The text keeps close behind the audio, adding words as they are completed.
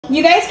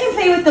You guys can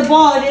play with the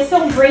ball. Just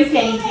don't break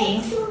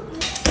anything.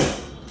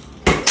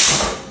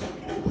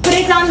 Put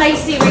it down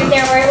nicely right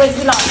there where it was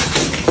belong.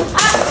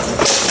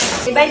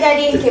 Ah. Okay, bye,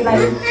 Daddy. Okay, bye.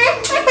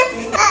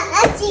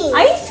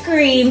 Ice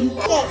cream.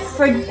 Yes.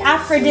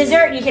 For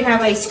dessert, you can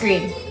have ice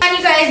cream. And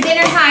you guys,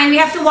 dinner time. We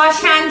have to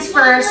wash hands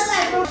first.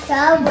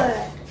 Sour.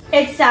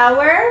 It's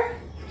sour.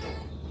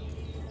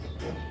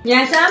 You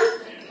want some?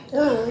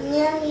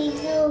 Yeah, me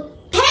too.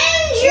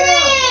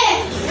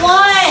 Hendrik!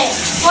 What?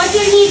 What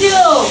did he do?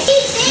 He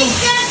did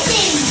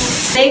something.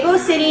 Lego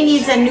City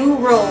needs a new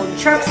road.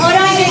 Trucks. Hold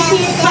on,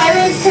 it's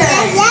Kyron's turn.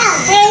 Yeah.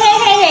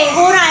 Hey.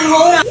 Hold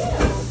on.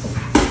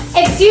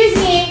 Excuse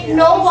me,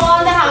 no ball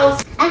in the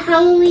house. A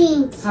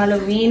Halloween.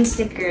 Halloween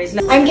stickers.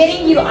 I'm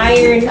getting you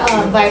iron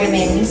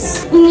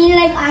vitamins. You mean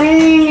like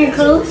iron in your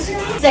clothes?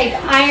 It's like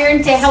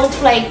iron to help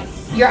like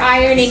you're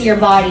ironing your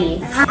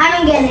body. I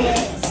don't get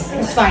it.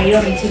 It's fine, you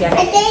don't need to get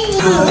I it. think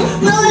you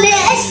know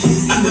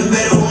this.